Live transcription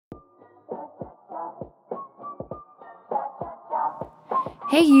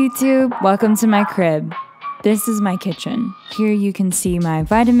Hey YouTube, welcome to my crib. This is my kitchen. Here you can see my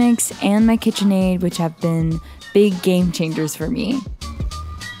Vitamix and my KitchenAid, which have been big game changers for me.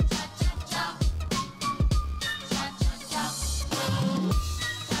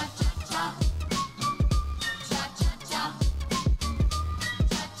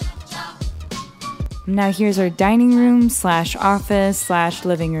 Now here's our dining room / office /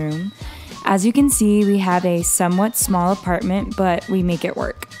 living room. As you can see, we have a somewhat small apartment, but we make it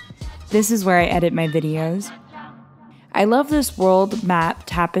work. This is where I edit my videos. I love this world map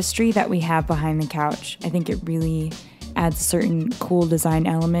tapestry that we have behind the couch. I think it really adds a certain cool design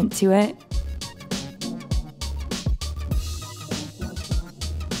element to it.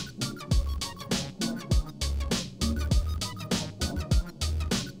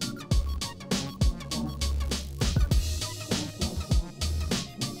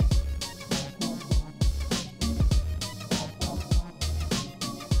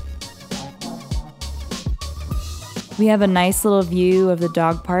 We have a nice little view of the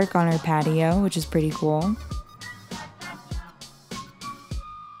dog park on our patio, which is pretty cool.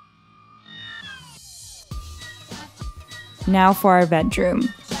 Now for our bedroom.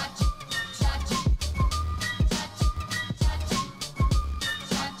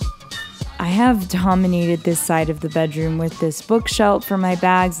 I have dominated this side of the bedroom with this bookshelf for my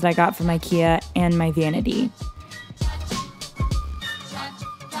bags that I got from IKEA and my vanity.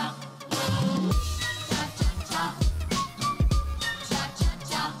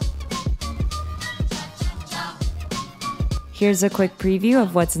 Here's a quick preview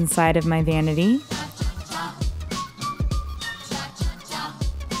of what's inside of my vanity.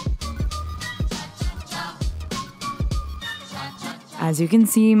 As you can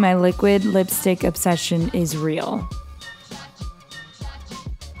see, my liquid lipstick obsession is real.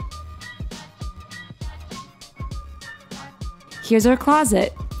 Here's our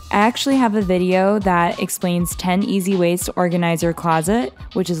closet. I actually have a video that explains 10 easy ways to organize your closet,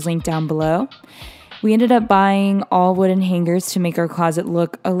 which is linked down below. We ended up buying all wooden hangers to make our closet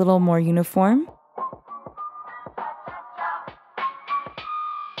look a little more uniform.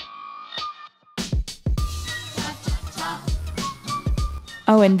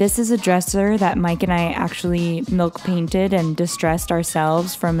 Oh, and this is a dresser that Mike and I actually milk painted and distressed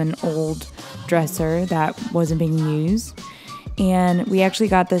ourselves from an old dresser that wasn't being used. And we actually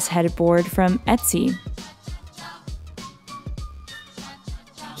got this headboard from Etsy.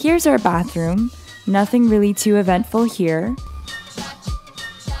 Here's our bathroom. Nothing really too eventful here.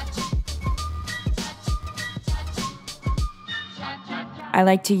 I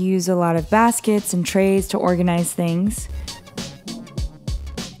like to use a lot of baskets and trays to organize things.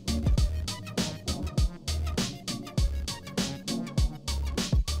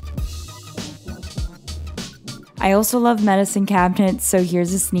 I also love medicine cabinets, so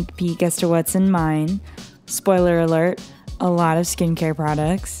here's a sneak peek as to what's in mine. Spoiler alert, a lot of skincare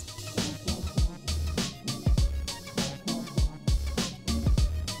products.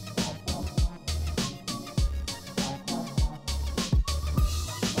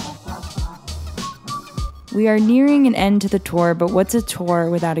 We are nearing an end to the tour, but what's a tour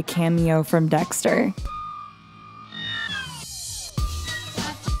without a cameo from Dexter?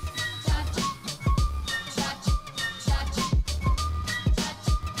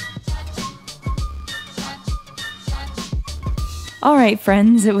 Alright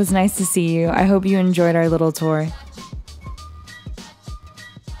friends, it was nice to see you. I hope you enjoyed our little tour.